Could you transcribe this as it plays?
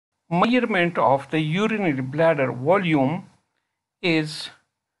Measurement of the urinary bladder volume is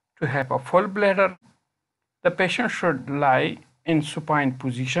to have a full bladder. The patient should lie in supine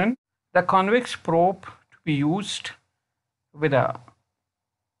position. The convex probe to be used with a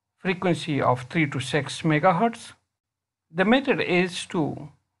frequency of 3 to 6 megahertz. The method is to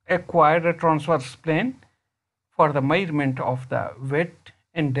acquire a transverse plane for the measurement of the width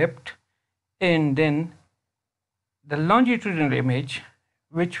and depth, and then the longitudinal image,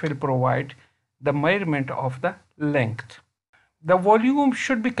 which will provide the measurement of the length. The volume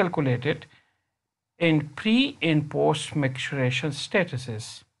should be calculated in pre and post micturition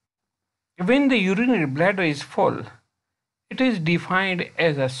statuses. When the urinary bladder is full, it is defined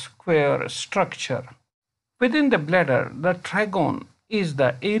as a square structure. Within the bladder, the trigone is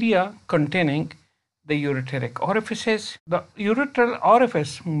the area containing the ureteric orifices. The ureteral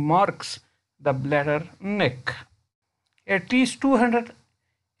orifice marks the bladder neck. At least 200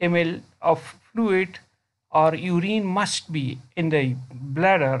 ml of fluid or urine must be in the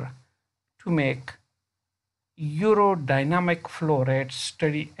bladder to make urodynamic flow rate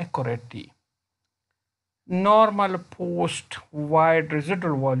study accurately. Normal post-wide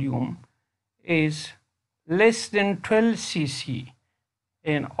residual volume is less than 12 cc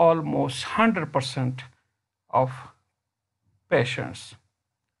in almost 100% of patients,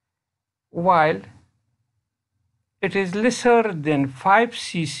 while it is lesser than 5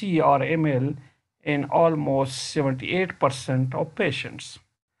 cc or ml in almost 78% of patients.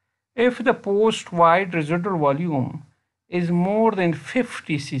 If the post-wide residual volume is more than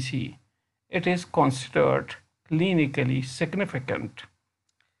 50 cc, it is considered clinically significant.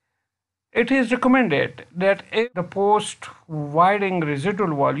 It is recommended that if the post-widening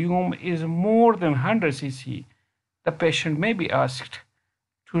residual volume is more than 100 cc, the patient may be asked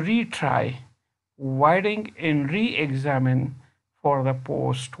to retry widening and re-examine for the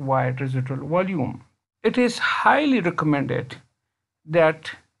post-wide residual volume. It is highly recommended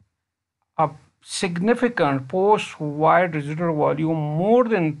that a significant post-wide residual volume more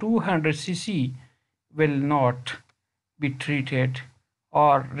than 200 cc will not be treated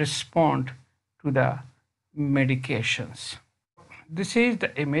or respond to the medications. This is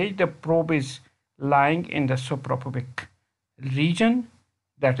the image. The probe is lying in the suprapubic region.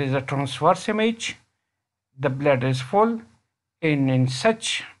 That is a transverse image. The bladder is full, and in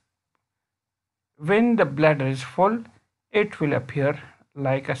such, when the bladder is full, it will appear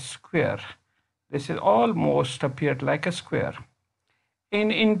like a square. This is almost appeared like a square.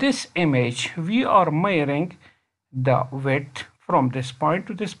 And in this image, we are measuring the width from this point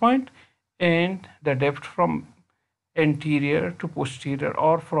to this point and the depth from anterior to posterior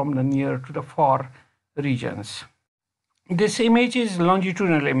or from the near to the far regions. This image is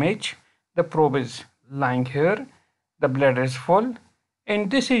longitudinal image. The probe is lying here, the bladder is full, and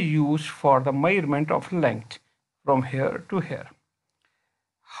this is used for the measurement of length from here to here.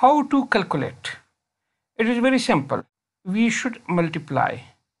 How to calculate? It is very simple. We should multiply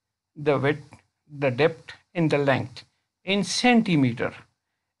the width, the depth, and the length in centimeter,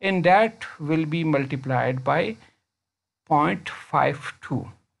 and that will be multiplied by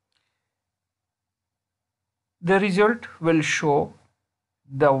 0.52. The result will show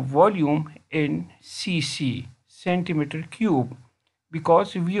the volume in cc, centimeter cube,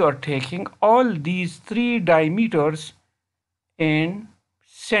 because we are taking all these three diameters in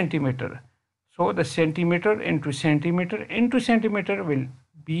centimeter. So the centimeter into centimeter will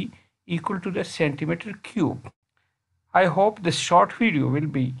be equal to the centimeter cube. I hope this short video will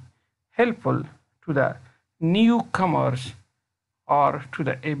be helpful to the newcomers or to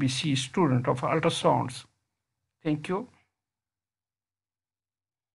the ABC student of ultrasounds. Thank you.